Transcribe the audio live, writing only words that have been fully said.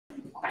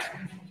Good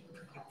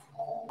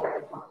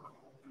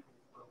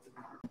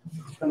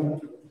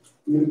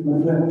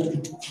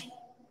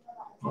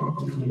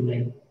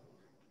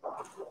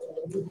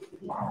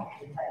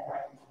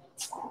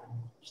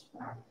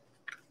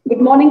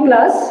morning,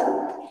 class.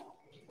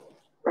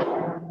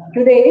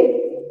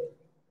 Today,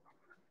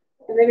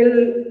 we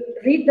will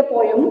read the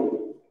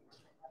poem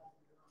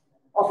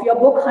of your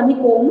book,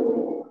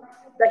 Honeycomb,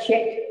 The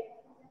Shed.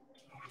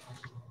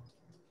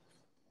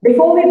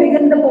 Before we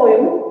begin the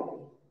poem,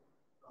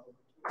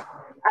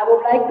 I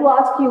would like to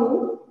ask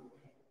you,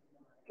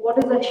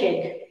 what is a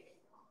shed?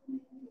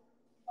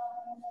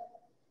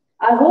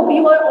 I hope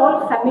you are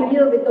all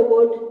familiar with the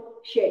word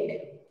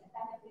shed.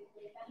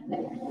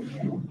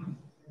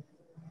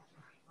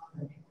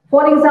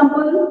 For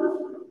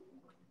example,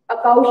 a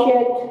cow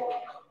shed,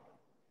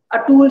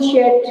 a tool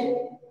shed,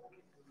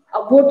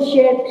 a wood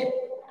shed,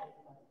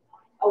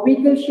 a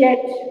vehicle shed.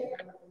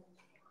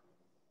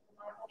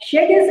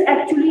 Shed is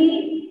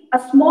actually a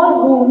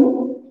small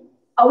room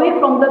away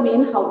from the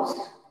main house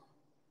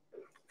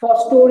for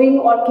storing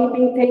or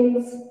keeping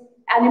things,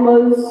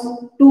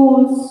 animals,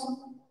 tools,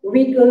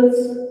 vehicles,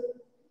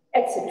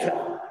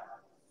 etc.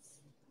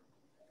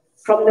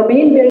 From the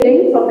main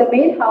building, from the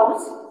main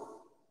house,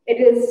 it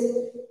is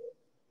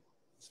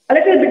a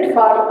little bit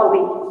far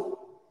away.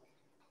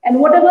 And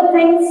whatever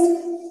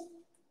things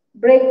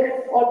break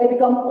or they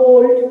become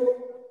old,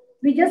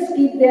 we just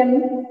keep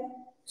them,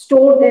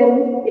 store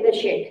them in a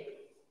shed.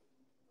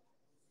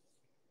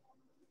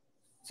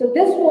 So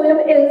this poem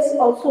is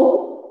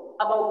also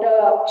about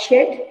a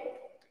shed.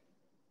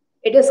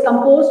 It is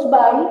composed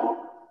by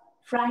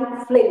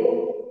Frank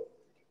Flynn.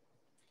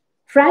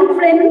 Frank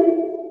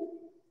Flynn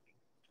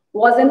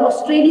was an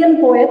Australian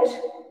poet.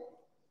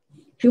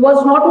 He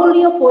was not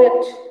only a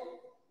poet,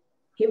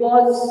 he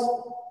was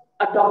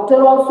a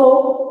doctor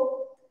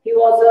also. He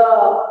was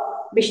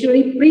a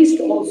missionary priest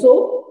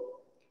also.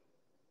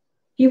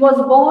 He was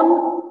born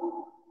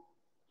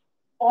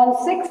on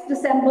 6th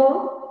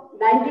December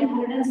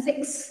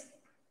 1906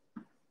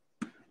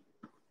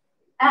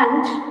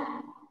 and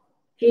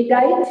he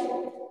died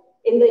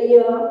in the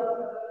year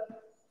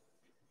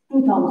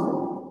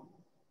 2000.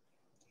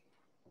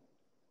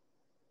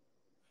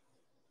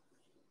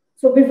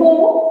 So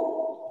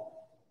before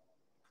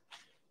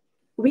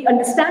we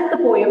understand the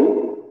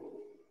poem,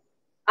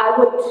 I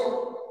would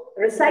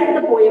recite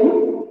the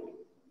poem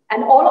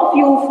and all of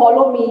you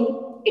follow me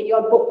in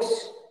your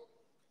books.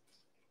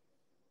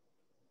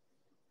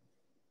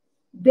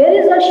 There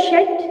is a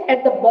shed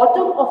at the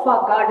bottom of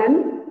our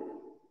garden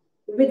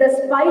with a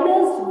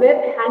spider's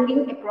web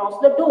hanging across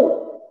the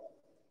door.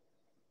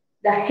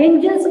 The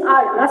hinges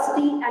are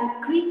rusty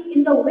and creak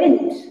in the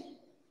wind.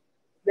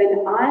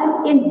 When I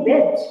am in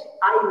bed,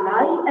 I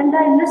lie and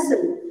I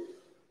listen.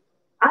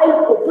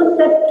 I'll open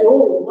that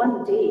door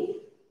one day.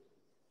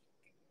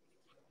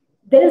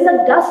 There is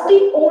a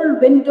dusty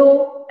old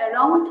window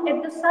around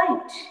at the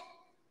side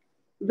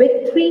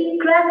with 3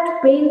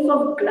 cracked panes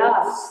of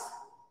glass.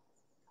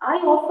 I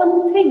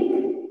often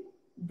think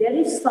there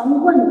is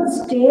someone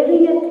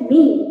staring at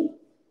me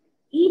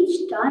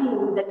each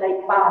time that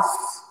I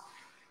pass.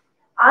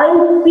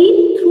 I'll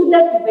peep through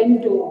that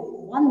window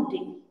one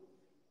day.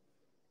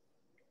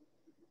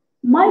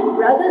 My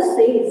brother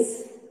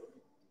says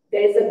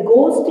there is a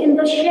ghost in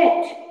the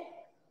shed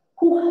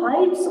who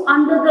hides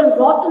under the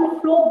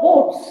rotten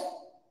floorboards,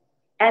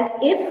 and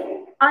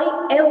if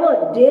I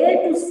ever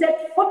dare to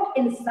set foot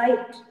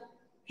inside,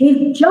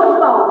 he'll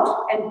jump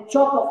out and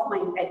chop off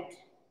my head.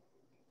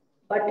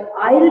 But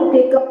I'll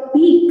take a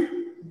peek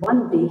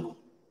one day.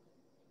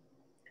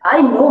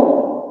 I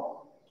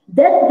know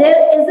that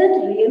there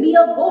isn't really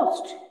a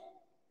ghost.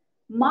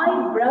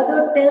 My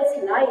brother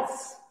tells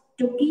lies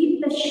to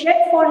keep the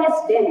shed for his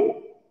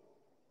den.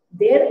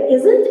 There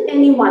isn't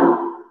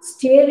anyone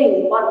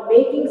staring or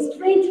making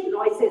strange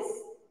noises,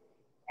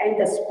 and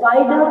the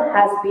spider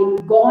has been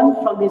gone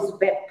from his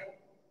web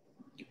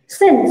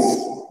since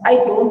I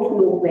don't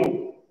know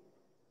when.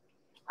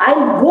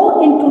 I'll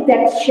go into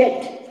that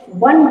shed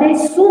one day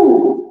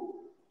soon,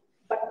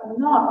 but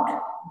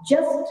not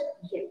just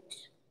yet.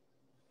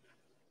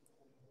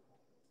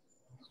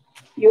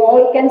 You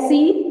all can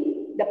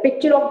see the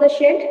picture of the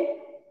shed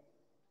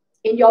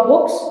in your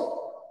books,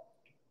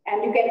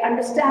 and you can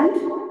understand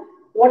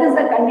what is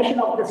the condition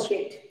of this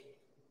shed.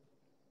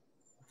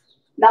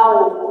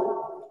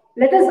 Now,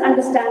 let us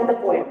understand the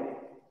poem.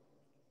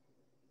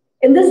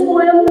 In this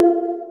poem,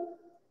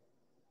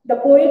 the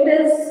poet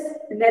is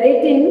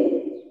narrating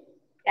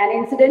an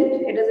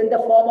incident. It is in the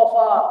form of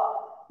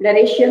a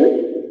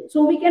narration.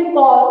 So we can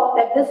call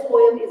that this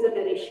poem is a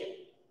narration.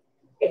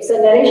 It's a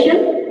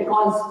narration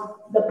because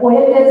the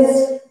poet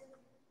is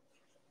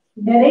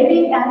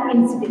narrating an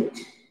incident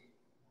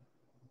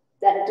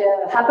that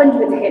happened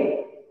with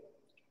him.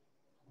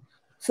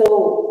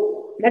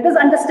 So let us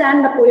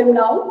understand the poem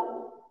now.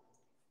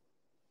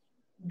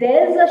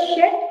 There is a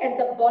shed at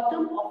the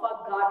bottom of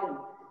our garden.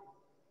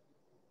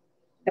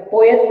 The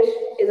poet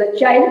is a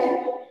child.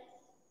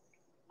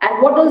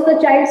 And what does the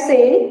child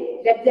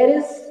say? That there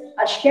is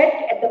a shed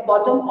at the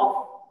bottom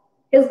of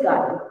his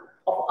garden.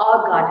 of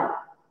our garden,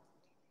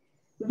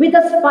 with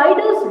a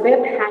spider's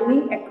web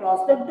hanging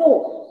across the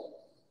door.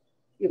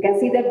 You can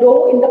see the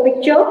door in the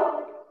picture.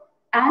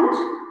 And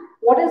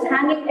what is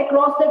hanging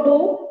across the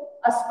door?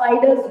 A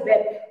spider's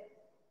web.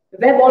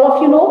 Web, all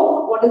of you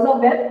know what is a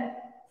web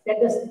that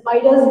the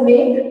spiders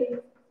make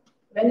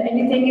when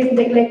anything is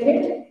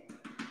neglected.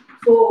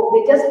 So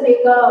they just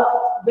make a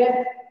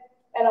web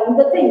around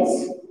the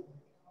things.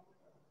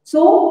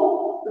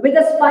 So with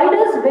a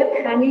spider's web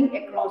hanging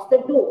across the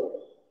door,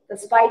 the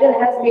spider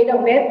has made a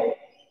web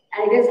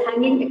and it is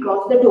hanging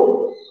across the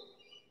door.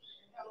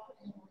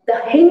 The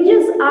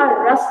hinges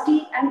are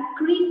rusty and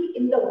creak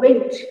in the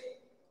wind.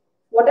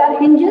 What are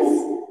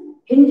hinges?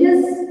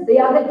 Hinges, they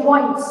are the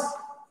joints.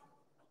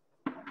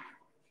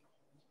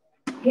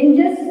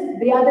 Hinges,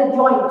 they are the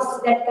joints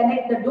that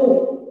connect the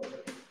door.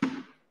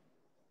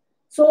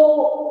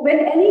 So when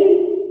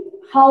any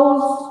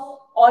house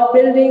or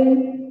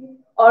building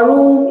or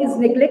room is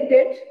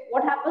neglected,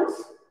 what happens?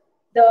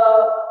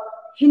 The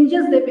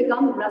hinges, they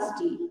become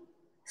rusty,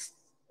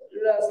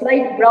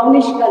 slight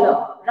brownish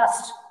color,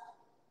 rust.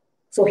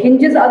 So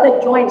hinges are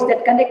the joints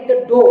that connect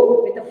the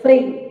door with the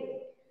frame.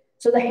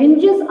 So the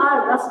hinges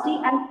are rusty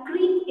and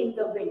creak in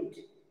the wind.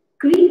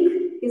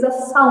 Creak is a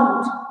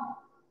sound,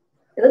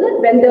 isn't it?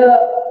 When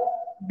the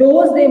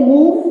doors, they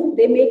move,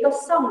 they make a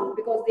sound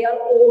because they are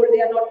old,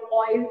 they are not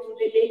oiled, so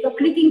they make a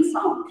creaking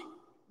sound.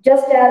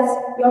 Just as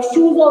your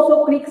shoes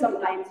also creak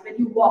sometimes when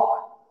you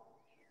walk.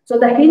 So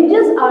the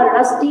hinges are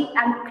rusty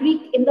and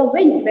creak in the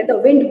wind. When the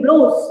wind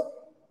blows,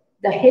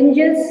 the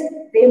hinges,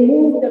 they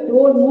move, the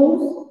door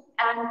moves,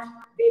 and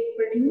they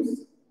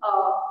produce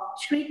a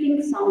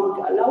shrieking sound,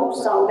 a loud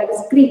sound that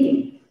is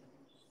creaking.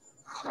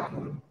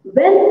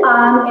 When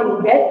I am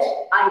in bed,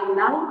 I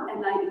lie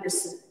and I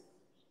listen.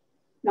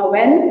 Now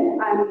when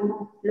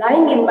I'm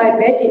lying in my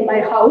bed in my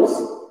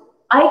house,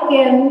 I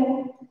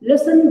can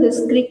listen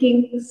this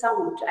creaking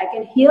sound. I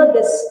can hear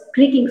this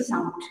creaking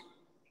sound.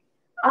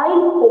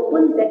 I'll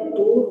open that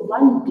door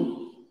one day.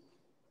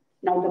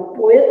 Now the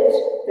poet,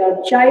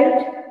 the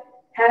child,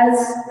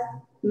 has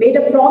made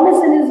a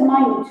promise in his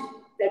mind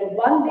that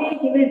one day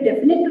he will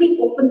definitely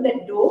open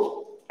that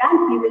door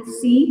and he will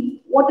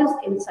see what is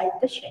inside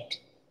the shed.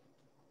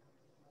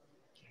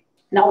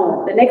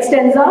 Now, the next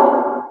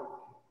stanza.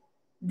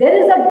 There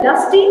is a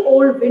dusty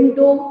old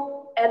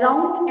window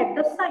around at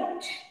the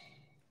side.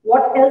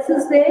 What else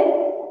is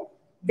there?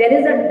 There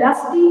is a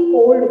dusty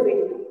old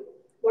window.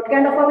 What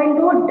kind of a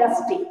window?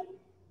 Dusty.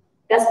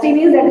 Dusty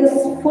means that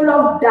is full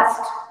of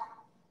dust.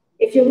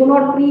 If you do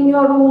not clean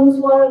your rooms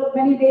for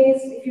many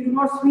days, if you do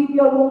not sweep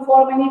your room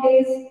for many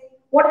days,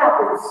 what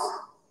happens?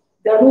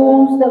 The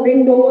rooms, the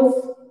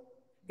windows,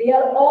 they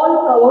are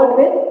all covered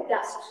with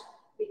dust.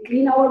 We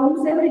clean our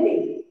rooms every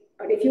day.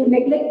 But if you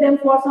neglect them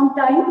for some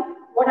time,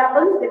 what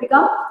happens? They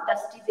become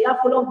dusty. They are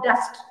full of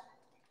dust.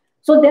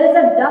 So there is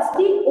a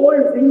dusty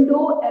old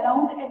window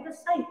around at the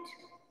side.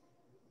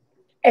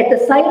 At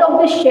the side of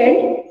the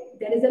shed,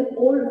 there is an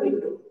old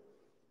window.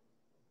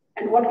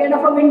 And what kind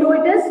of a window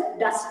it is?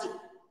 Dusty.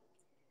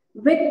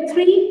 With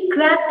 3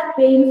 cracked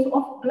panes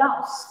of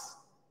glass.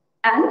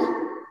 And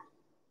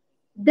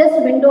this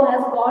window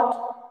has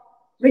got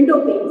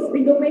window panes.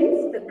 Window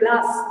panes, the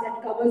glass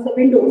that covers the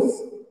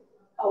windows.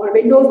 Our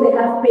windows, they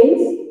have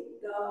panes.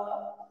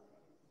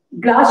 The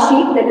glass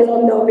sheet that is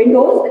on the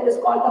windows, that is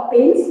called the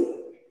panes.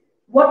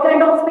 What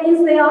kind of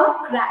panes they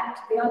are? Cracked.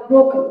 They are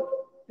broken.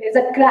 There is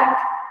a crack.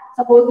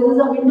 Suppose this is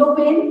a window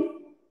pane.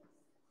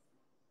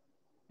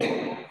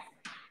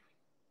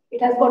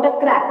 It has got a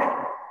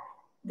crack.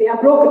 They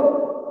are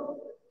broken.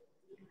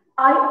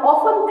 I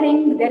often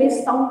think there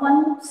is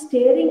someone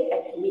staring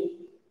at me.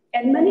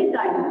 And many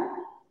times,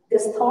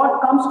 this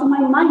thought comes to my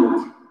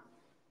mind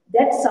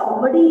that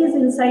somebody is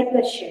inside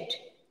the shed.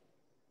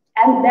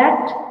 And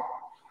that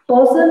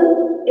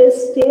person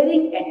is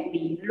staring at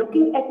me,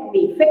 looking at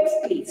me,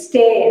 fixedly,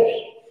 stare.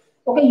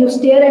 Okay, you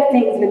stare at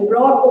things with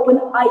broad open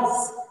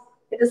eyes.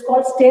 It is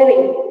called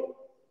staring.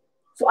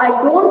 So I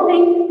don't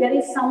think there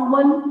is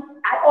someone,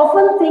 I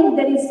often think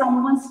there is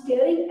someone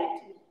staring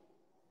at me.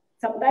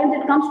 Sometimes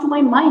it comes to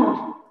my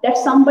mind that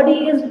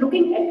somebody is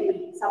looking at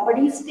me,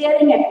 somebody is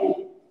staring at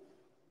me.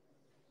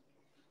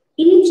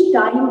 Each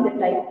time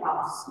that I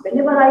pass,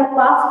 whenever I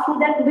pass through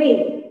that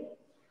way,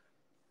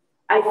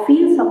 I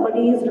feel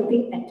somebody is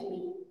looking at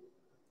me.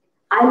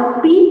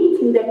 I'll peep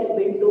through that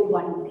window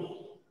one day.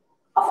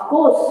 Of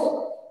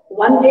course,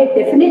 one day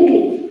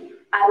definitely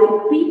I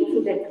will peep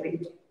through that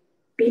window.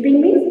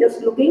 Peeping means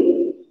just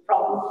looking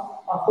from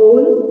a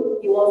hole.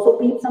 You also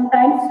peep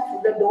sometimes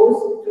through the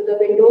doors, through the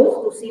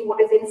windows to see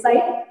what is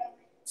inside.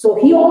 So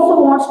he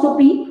also wants to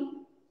peep.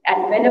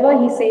 And whenever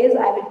he says,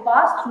 I will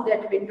pass through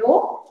that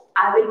window,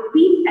 I will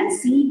peep and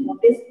see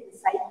what is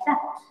inside that.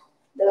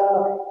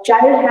 The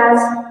child has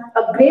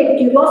a great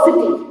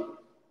curiosity.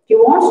 He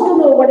wants to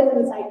know what is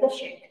inside the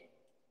shed.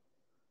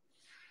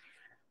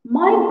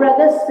 My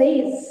brother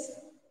says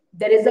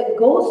there is a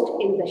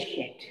ghost in the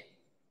shed.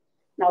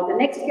 Now the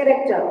next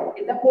character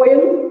in the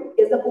poem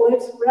is the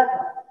poet's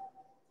brother.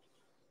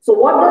 So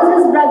what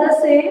does his brother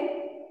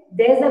say?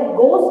 there's a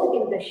ghost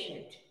in the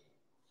shed.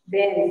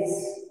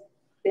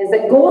 There's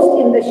a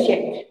ghost in the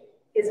shed.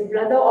 His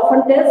brother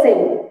often tells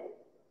him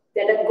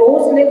that a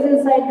ghost lives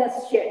inside the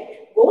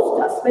shed.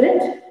 Ghost, a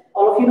spirit.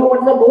 All of you know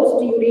what is a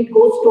ghost. You read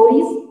ghost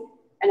stories.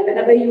 And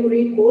whenever you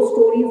read ghost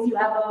stories, you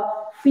have a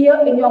fear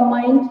in your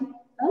mind.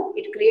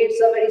 It creates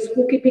a very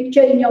spooky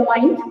picture in your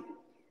mind.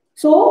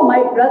 So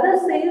my brother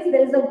says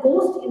there is a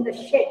ghost in the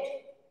shed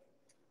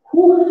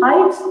who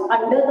hides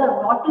under the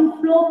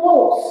rotten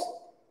floorboards.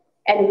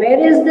 And where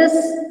is this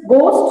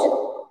ghost?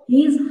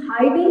 He is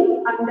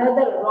hiding under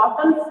the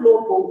rotten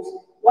floorboards.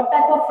 What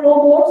type of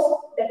floorboards?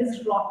 That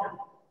is rotten.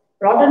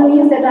 Rotten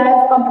means that I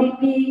have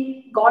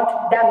completely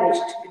got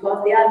damaged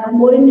because they are no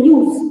more in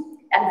use.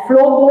 And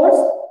floorboards,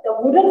 the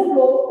wooden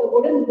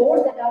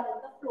boards that are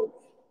on the floor.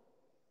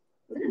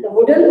 The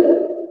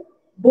wooden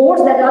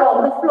boards that are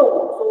on the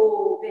floor.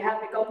 So they have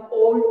become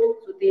old,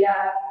 so they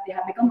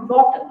have become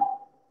rotten.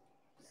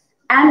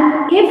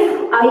 And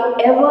if I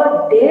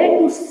ever dare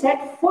to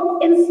set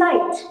foot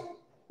inside,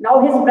 now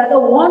his brother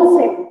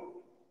warns him.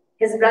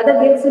 His brother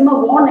gives him a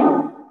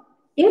warning.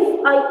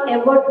 If I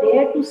ever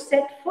dare to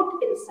set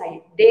foot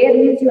inside, dare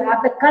means you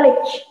have the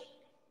courage.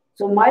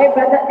 So my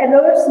brother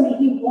alerts me,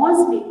 he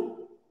warns me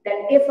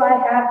that if I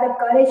have the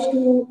courage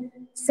to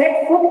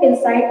set foot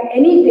inside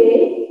any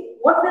day,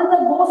 what will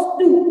the ghost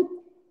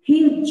do?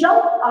 He'll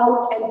jump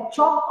out and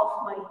chop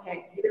off my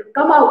head. He will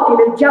come out, he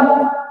will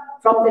jump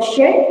from the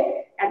shed.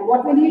 And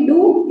what will he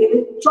do? He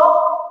will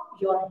chop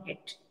your head.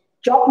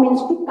 Chop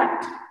means to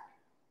cut.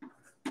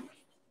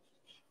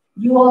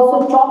 You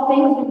also chop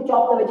things, you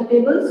chop the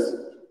vegetables.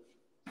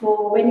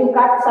 So when you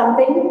cut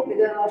something with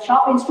a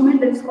sharp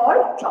instrument, that is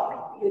called chopping.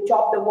 You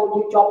chop the wood,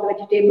 you chop the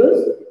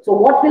vegetables. So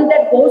what will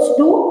that ghost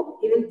do?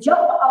 He will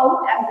jump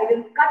out and he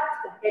will cut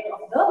the head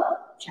of the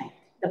child,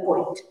 the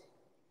poet.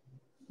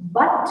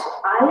 But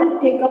I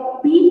will take a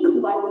peek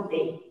one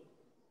day.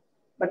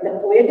 But the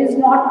poet is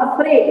not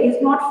afraid, he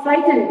is not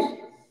frightened.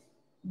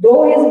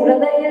 Though his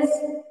brother is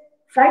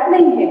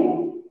frightening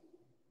him,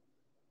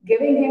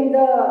 giving him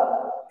the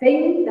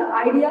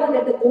idea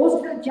that the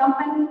ghost will jump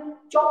and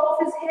chop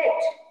off his head.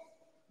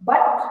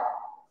 But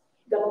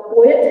the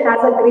poet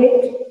has a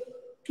great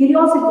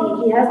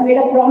curiosity. He has made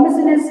a promise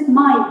in his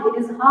mind,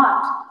 in his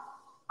heart.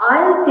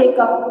 I'll take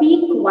a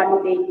peek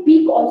one day.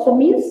 Peek also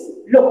means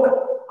look.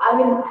 I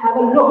will have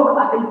a look.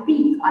 I will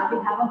peek. I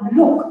will have a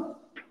look.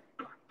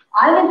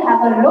 I will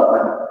have a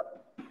look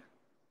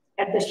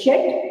at the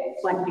shed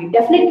one day.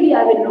 Definitely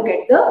I will look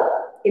at the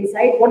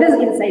inside. What is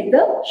inside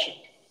the shed?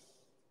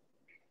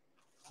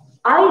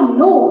 I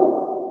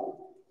know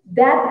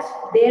that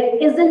there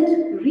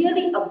isn't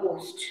really a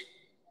ghost.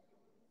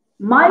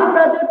 My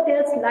brother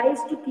tells lies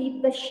to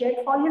keep the shed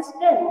for his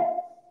den.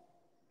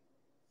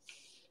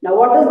 Now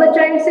what does the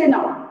child say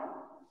now?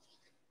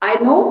 I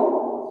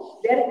know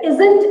there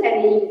isn't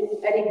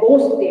any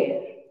ghost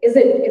there.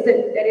 Isn't,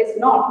 there is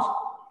not.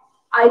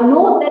 I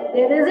know that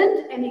there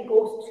isn't any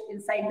ghost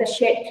inside the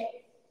shed.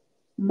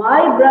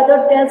 My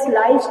brother tells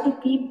lies to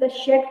keep the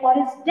shed for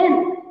his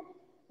den.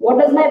 What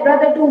does my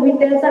brother do? He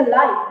tells a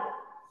lie.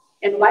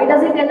 And why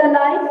does he tell a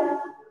lie?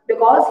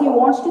 Because he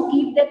wants to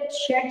keep that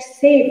shed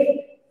safe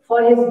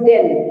for his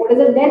den. What is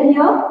a den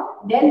here?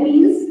 Den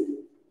means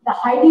the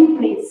hiding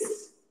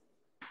place.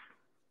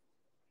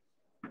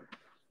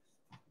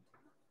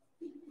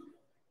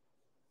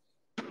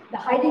 The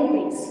hiding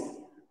place.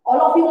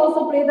 All of you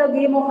also play the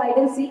game of hide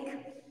and seek.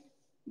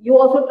 You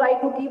also try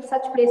to keep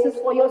such places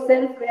for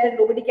yourself where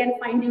nobody can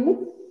find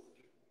you.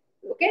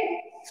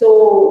 Okay?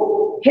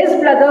 So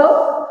his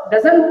brother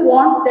doesn't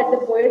want that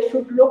the poet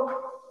should look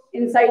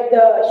inside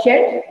the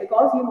shed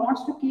because he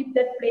wants to keep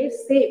that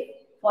place safe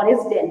for his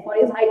den, for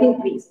his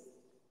hiding place.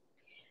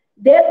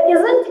 There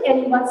isn't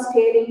anyone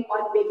staring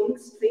or making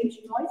strange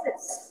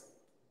noises.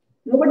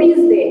 Nobody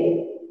is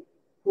there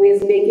who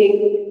is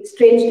making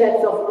strange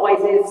types of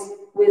noises,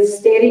 who is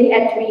staring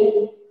at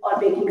me or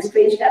making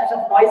strange types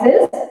of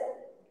noises.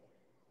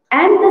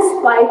 And the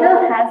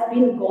spider has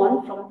been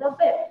gone from the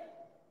web.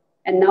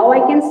 And now I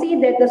can see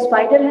that the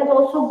spider has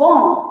also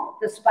gone.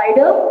 The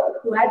spider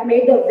who had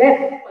made the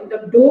web on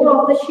the door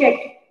of the shed,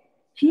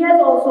 he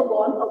has also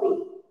gone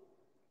away.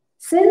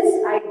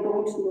 Since I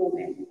don't know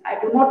when, I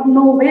do not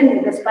know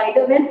when the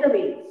spider went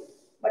away.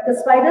 But the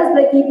spiders,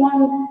 they keep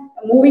on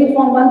moving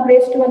from one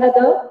place to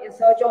another in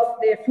search of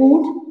their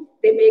food.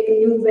 They make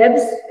new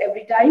webs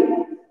every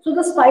time. So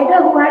the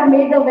spider who had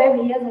made the web,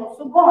 he has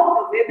also gone.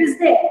 The web is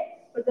there,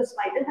 but the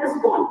spider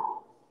has gone.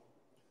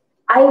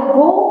 I'll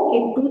go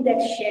into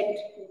that shed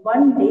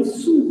one day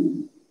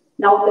soon.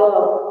 Now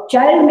the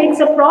child makes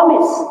a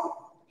promise.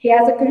 He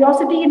has a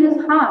curiosity in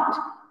his heart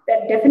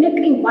that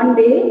definitely one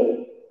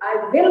day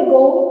I will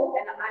go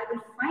and I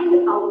will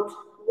find out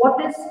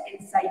what is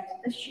inside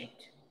the shed.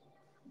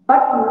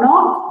 But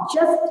not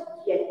just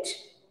yet.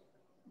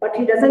 But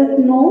he doesn't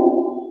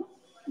know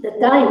the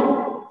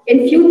time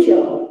in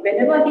future.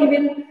 Whenever he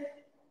will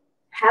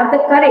have the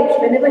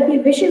courage, whenever he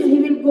wishes, he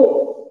will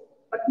go.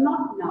 But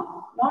not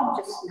now, not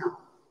just now.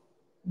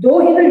 Though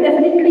he will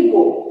definitely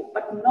go,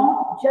 but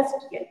not just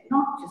yet,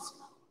 not just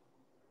now.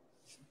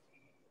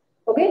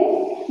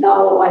 Okay,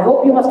 now I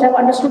hope you must have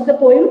understood the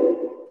poem.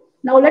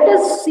 Now let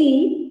us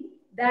see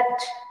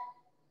that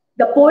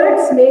the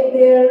poets make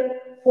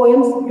their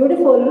poems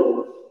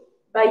beautiful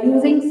by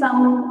using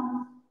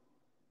some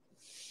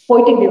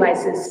poetic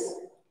devices,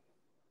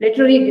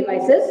 literary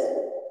devices,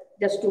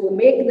 just to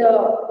make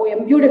the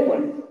poem beautiful.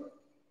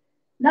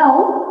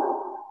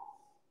 Now,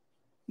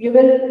 you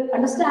will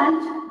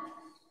understand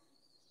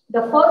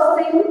the first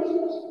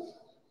thing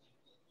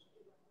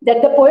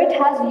that the poet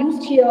has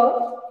used here,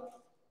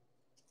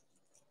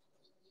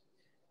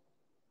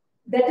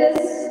 that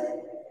is,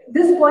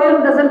 this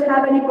poem doesn't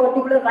have any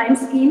particular rhyme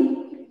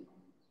scheme.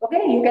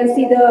 Okay, you can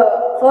see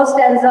the first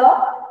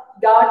stanza,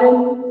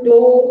 garden,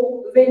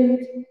 door,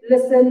 wind,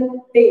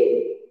 listen,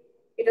 day.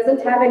 It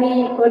doesn't have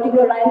any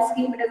particular rhyme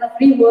scheme, it is a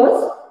free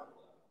verse.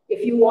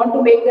 If you want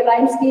to make the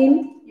rhyme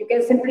scheme, you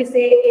can simply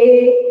say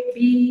A,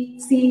 B,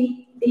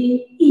 C,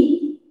 D,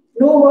 E.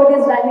 No word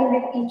is rhyming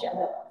with each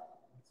other.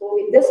 So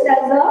in this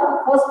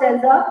stanza, first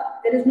stanza,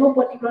 there is no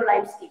particular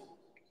rhyme scheme.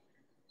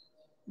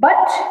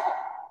 But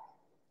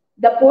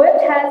the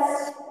poet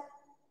has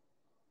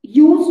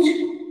used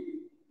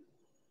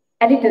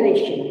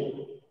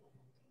alliteration.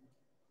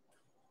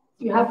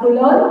 You have to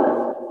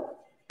learn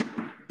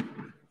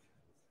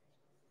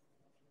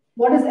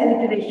what is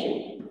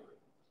alliteration.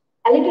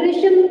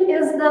 Alliteration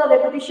is the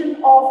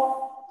repetition of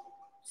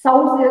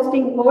sound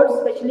suggesting words,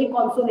 especially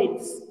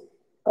consonants.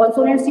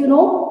 Consonants, you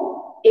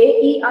know, A,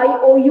 E, I,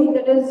 O, U,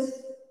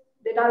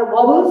 that are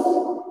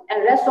vowels,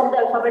 and rest of the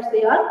alphabets,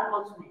 they are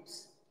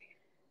consonants.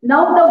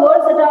 Now the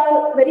words that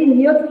are very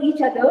near to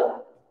each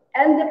other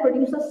and they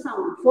produce a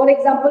sound. For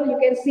example, you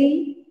can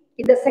see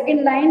in the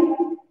second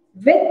line,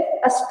 with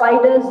a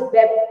spider's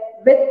web,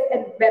 with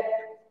and web,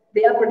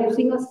 they are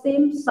producing a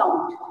same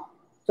sound.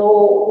 So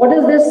what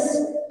is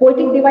this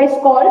poetic device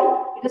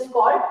called? It is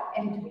called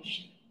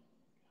alliteration.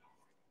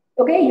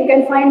 Okay, you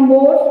can find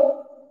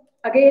more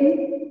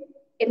again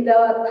in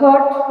the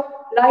third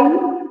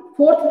line,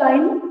 fourth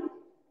line.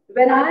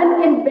 When I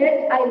am in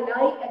bed, I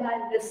lie and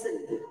I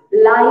listen.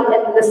 Lie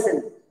and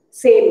listen.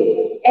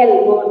 Same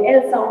L word,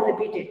 L sound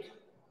repeated.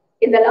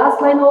 In the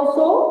last line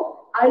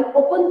also, I'll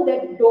open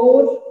that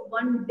door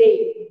one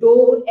day.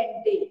 Door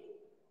and day.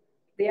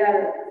 They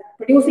are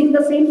producing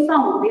the same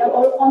sound. They are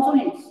all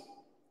consonants.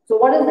 So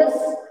what is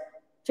this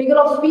figure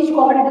of speech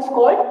called? It is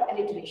called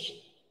alliteration.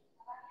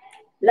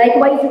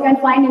 Likewise, you can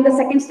find in the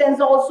second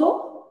stanza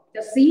also.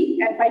 Just see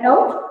and find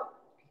out.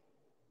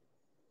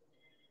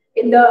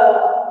 In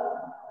the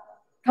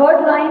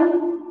third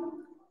line,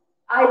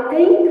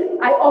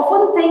 I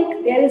often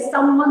think there is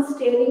someone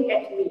staring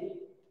at me.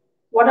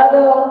 What are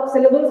the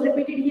syllables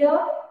repeated here?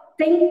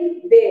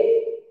 Think,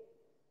 there.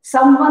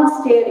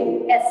 Someone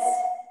staring, S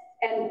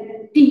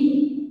and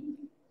T.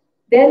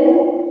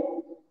 Then,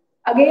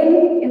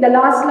 again, in the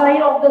last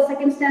line of the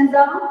second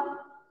stanza,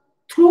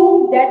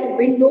 through that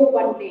window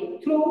one day.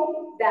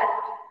 Through that,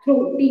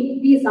 through,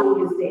 T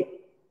sound is there.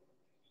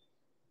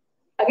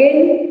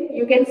 Again,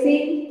 you can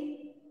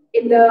see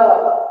in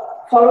the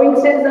following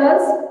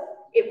stanzas,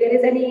 if there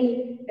is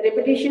any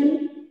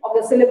repetition of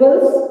the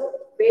syllables,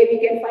 where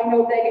we can find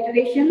out the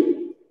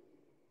alliteration.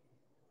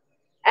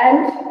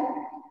 And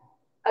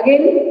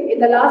again, in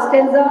the last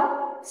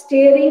stanza,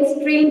 staring,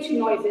 strange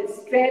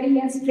noises, staring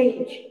and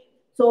strange.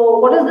 So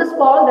what is this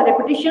called? The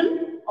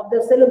repetition of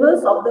the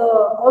syllables of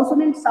the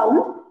consonant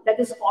sound, that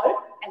is called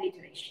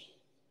alliteration.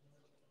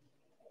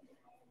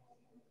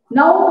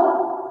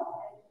 Now,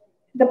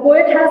 the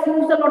poet has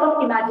used a lot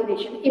of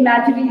imagination.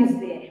 Imagery is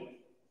there.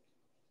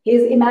 He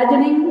is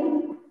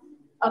imagining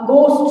a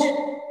ghost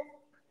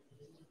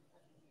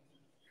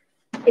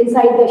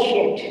inside the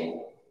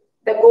shed.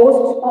 The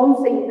ghost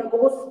bouncing, the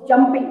ghost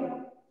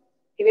jumping.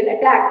 He will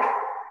attack.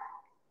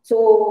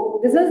 So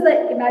this is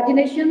the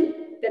imagination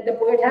that the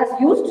poet has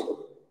used.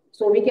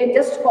 So we can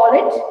just call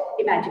it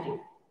imagery.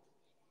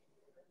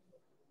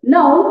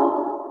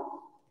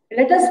 Now,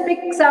 let us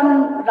pick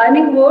some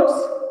rhyming words.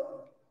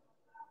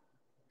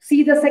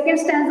 See the second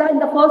stanza. In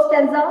the first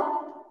stanza,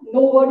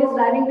 no word is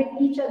rhyming with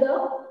each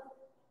other.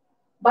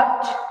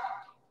 But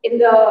in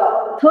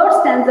the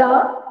third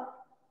stanza,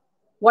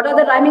 what are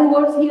the rhyming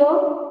words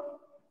here?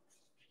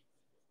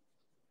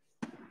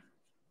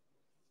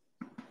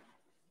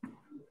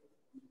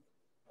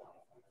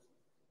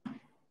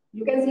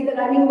 You can see the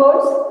rhyming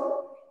words.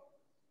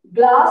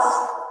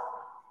 Glass,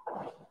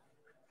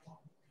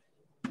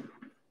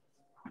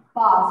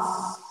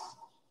 pass.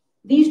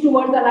 These two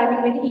words are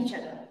rhyming with each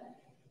other.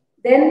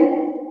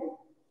 Then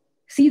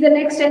see the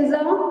next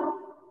stanza.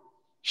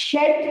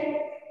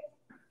 Shed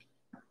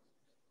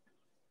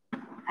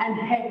and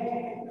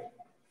head.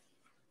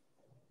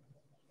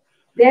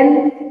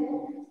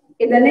 Then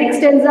in the next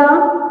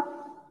stanza,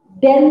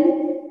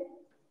 den,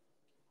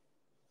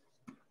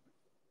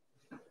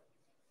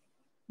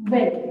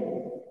 when.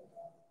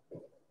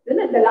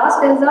 Then the last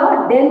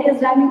stanza, den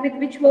is rhyming with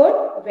which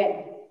word?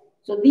 When.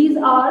 So these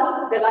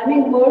are the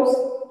rhyming words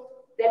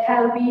that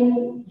have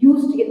been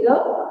used in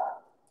the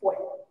poem.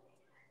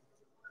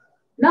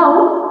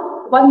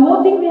 Now, one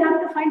more thing we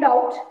have to find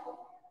out.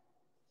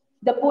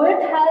 The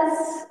poet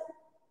has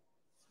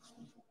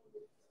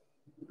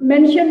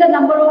mentioned a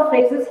number of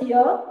phrases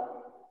here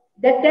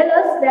that tell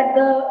us that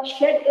the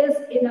shed is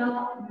in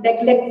a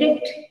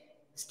neglected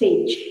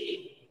stage.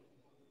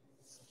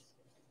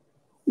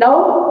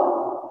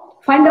 Now,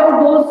 find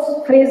out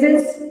those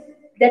phrases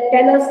that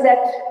tell us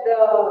that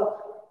the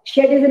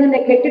shed is in a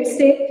neglected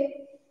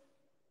state.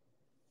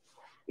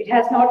 It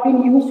has not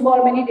been used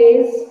for many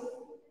days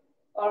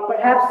or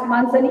perhaps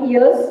months and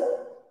years.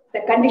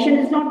 The condition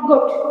is not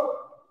good.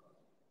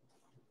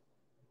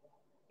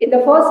 In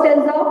the first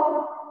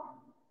stanza,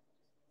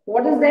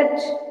 what is that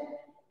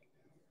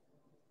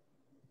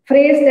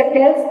phrase that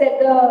tells that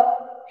the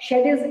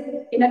shed is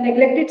in a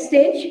neglected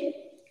stage?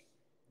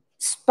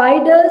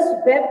 Spider's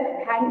web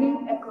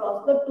hanging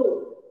across the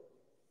door.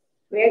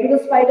 Where do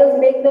the spiders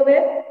make the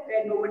web?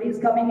 Where nobody is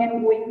coming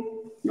and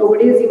going,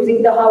 nobody is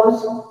using the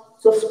house.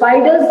 So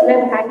spider's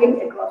web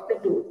hanging across the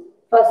door.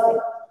 First thing.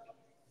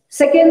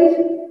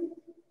 Second,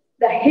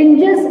 the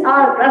hinges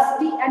are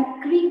rusty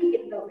and creak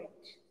in the wind.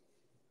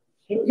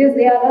 Hinges,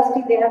 they are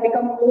rusty, they have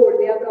become old,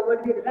 they are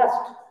covered with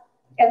rust,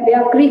 and they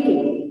are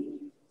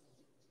creaking.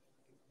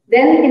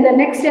 Then in the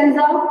next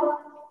stanza,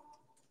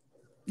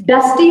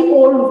 dusty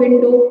old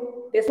window.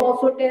 This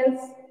also tells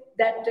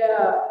that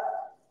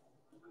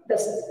the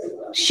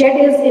shed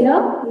is in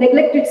a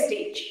neglected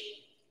stage.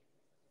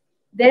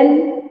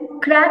 Then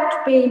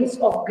cracked panes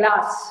of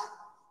glass.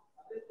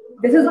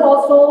 This is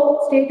also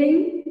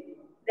stating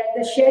that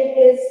the shed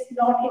is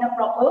not in a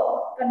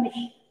proper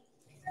condition.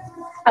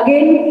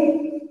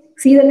 Again,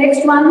 see the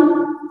next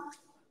one,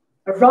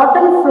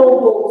 rotten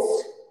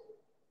floorboards.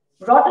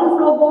 Rotten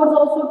floorboards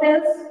also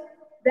tells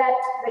that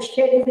the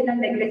shed is in a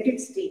neglected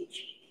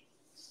stage.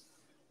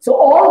 So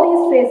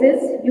all these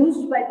phrases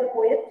used by the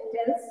poet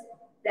tells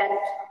that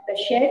the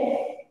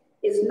shed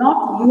is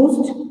not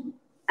used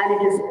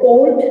and it is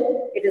old,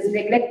 it is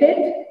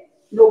neglected,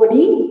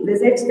 nobody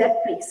visits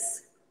that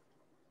place.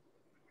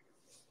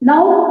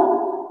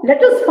 Now,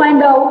 let us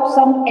find out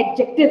some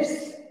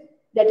adjectives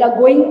that are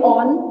going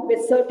on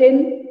with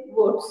certain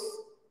words.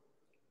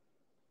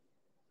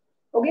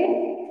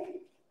 Okay?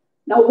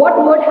 Now,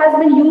 what word has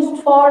been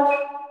used for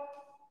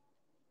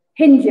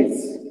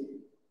hinges?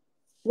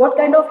 What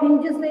kind of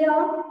hinges they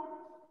are?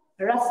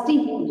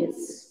 Rusty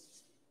hinges.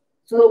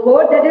 So the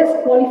word that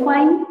is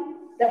qualifying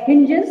the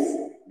hinges,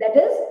 that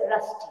is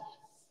rusty.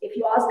 If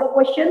you ask a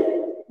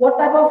question, what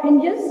type of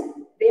hinges?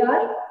 They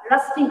are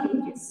rusty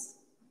hinges.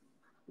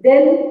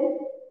 Then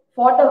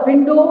for the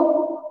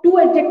window, two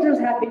adjectives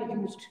have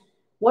been used.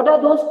 What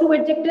are those two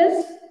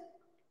adjectives?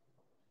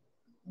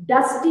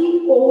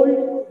 Dusty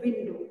old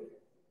window.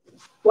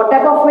 What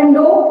type of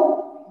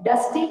window?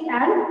 Dusty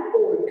and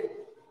old.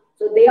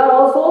 So they are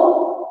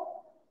also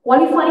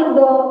qualifying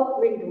the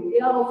window. They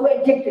are also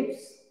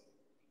adjectives.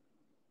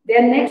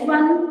 Then next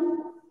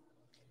one,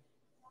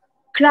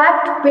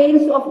 cracked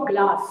panes of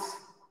glass.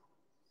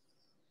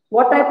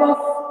 What type of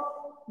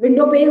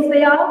window panes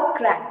they are?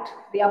 Cracked.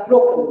 They are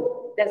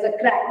broken. There's a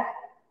crack.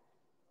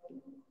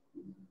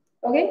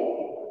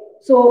 Okay?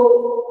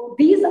 So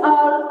these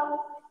are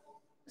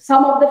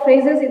some of the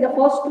phrases in the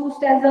first two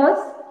stanzas.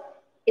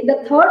 In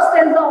the third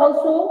stanza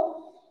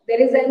also, there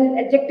is an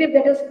adjective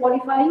that is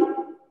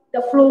qualifying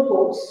the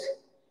floorboards.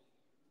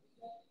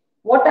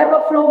 What type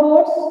of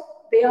floorboards?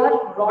 They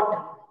are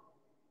rotten.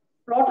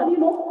 Rotten, you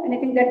know,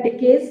 anything that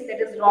decays,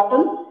 that is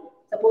rotten.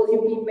 Suppose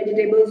you keep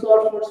vegetables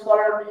or fruits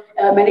for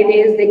many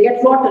days, they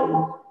get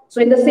rotten. So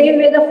in the same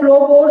way, the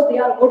floorboards, they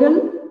are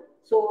wooden,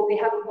 so they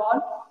have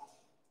got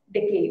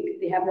decayed.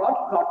 They have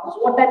got rotten. So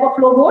what type of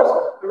floorboards?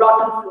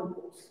 Rotten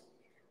floorboards.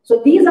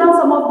 So these are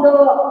some of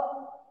the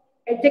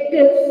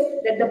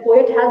adjectives that the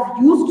poet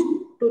has used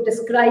to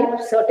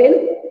describe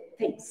certain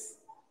things.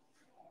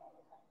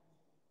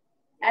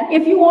 And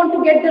if you want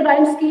to get the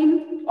rhyme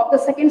scheme of the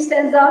second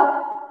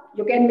stanza,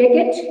 you can make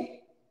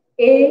it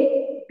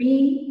A,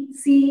 B,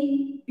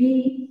 C,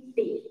 B,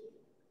 D.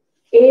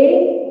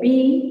 A,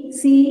 B,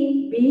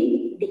 C,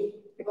 B, D.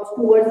 Because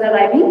two words are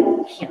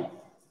rhyming here.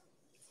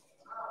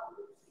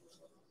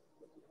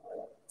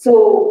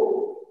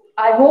 So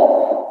I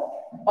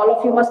hope all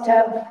of you must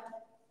have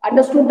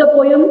understood the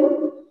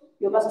poem.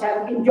 You must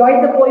have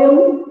enjoyed the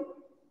poem.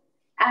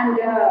 And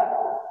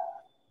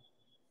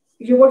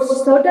you would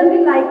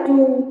certainly like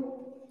to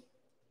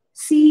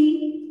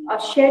see a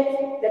shed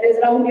that is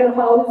around your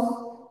house,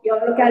 your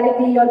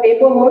locality, your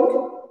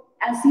neighborhood,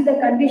 and see the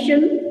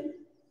condition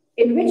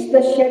in which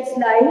the sheds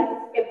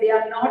lie if they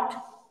are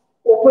not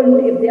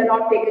opened, if they are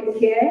not taken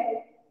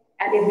care,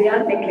 and if they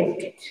are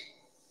neglected.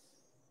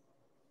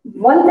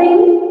 One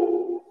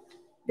thing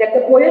that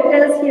the poet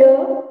tells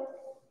here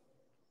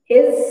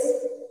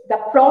is the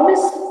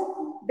promise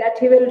that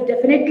he will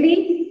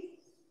definitely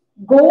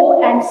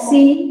go and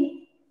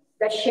see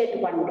the shed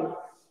one day.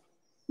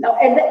 Now,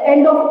 at the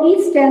end of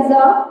each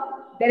stanza,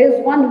 there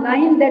is one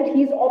line that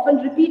he is often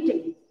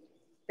repeating.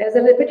 There's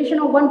a repetition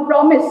of one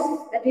promise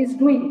that he is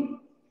doing.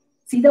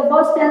 See the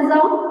first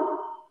stanza?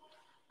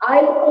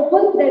 I'll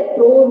open that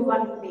door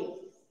one day.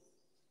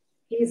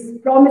 He is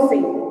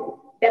promising.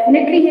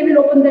 Definitely he will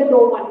open that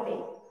door one day.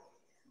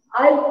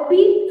 I'll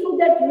peek through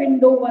that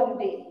window one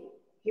day.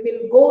 He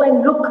will go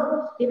and look,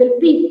 he will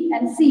peep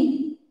and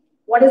see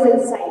what is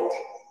inside.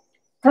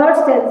 Third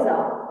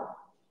stanza,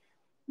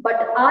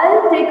 but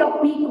I'll take a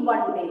peek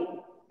one day.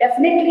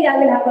 Definitely I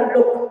will have a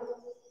look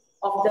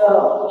of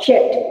the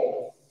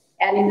shed.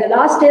 And in the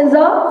last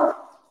stanza,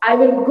 I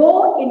will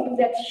go into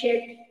that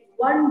shed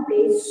one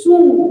day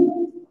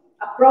soon.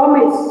 A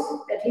promise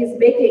that he is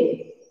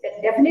making,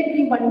 that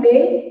definitely one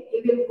day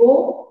he will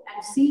go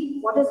and see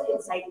what is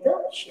inside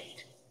the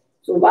shed.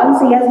 So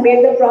once he has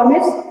made the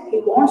promise, he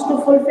wants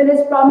to fulfill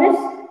his promise,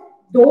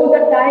 though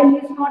the time he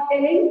is not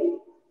telling.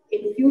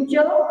 In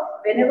future,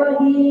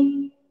 whenever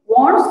he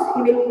wants,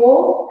 he will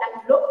go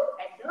and look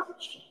at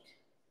the shed.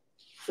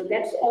 So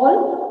that's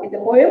all in the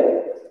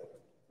poem.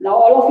 Now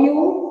all of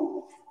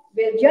you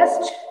will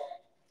just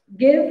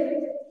give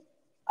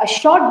a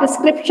short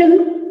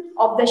description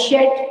of the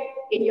shed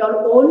in your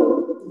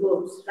own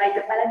words. Write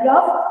a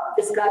paragraph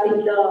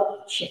describing the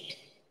shed.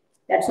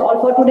 That's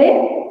all for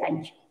today.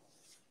 Thank you.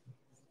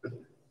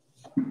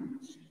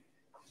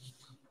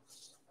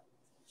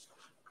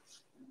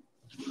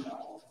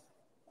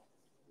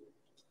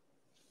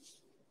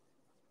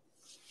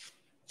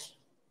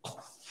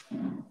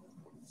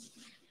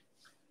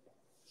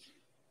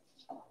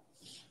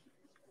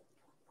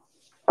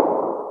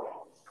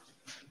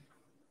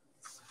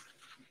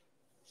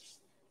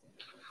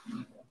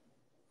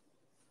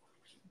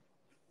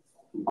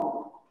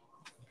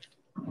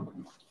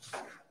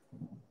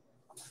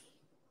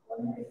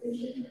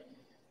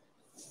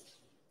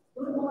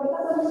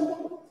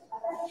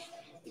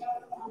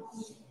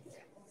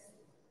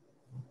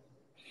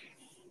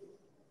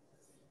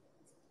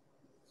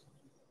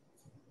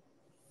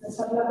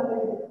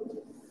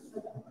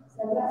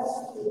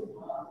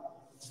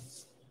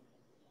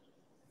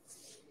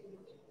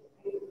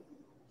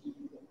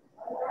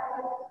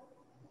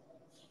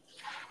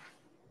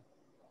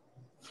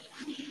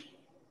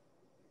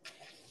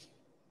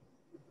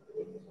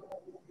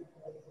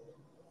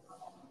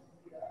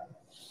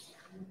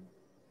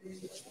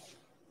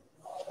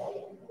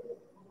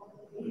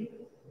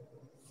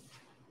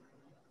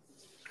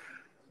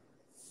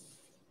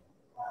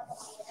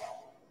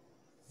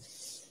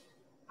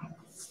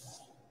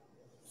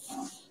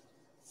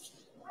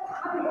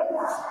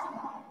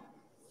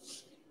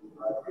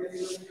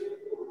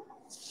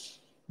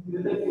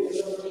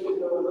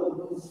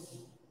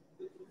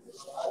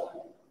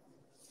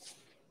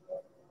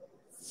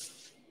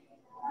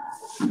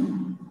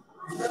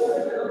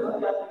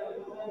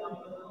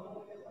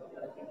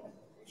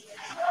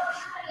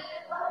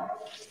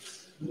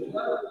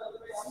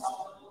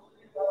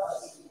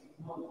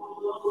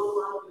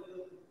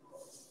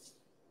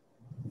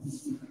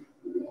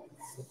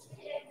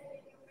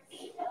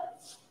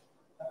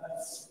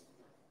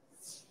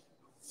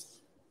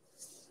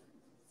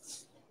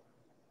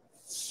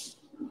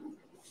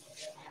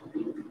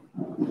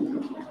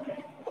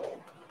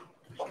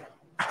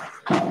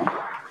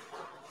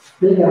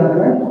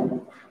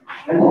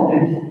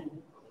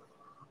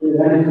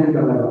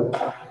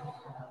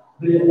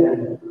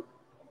 Brilliant.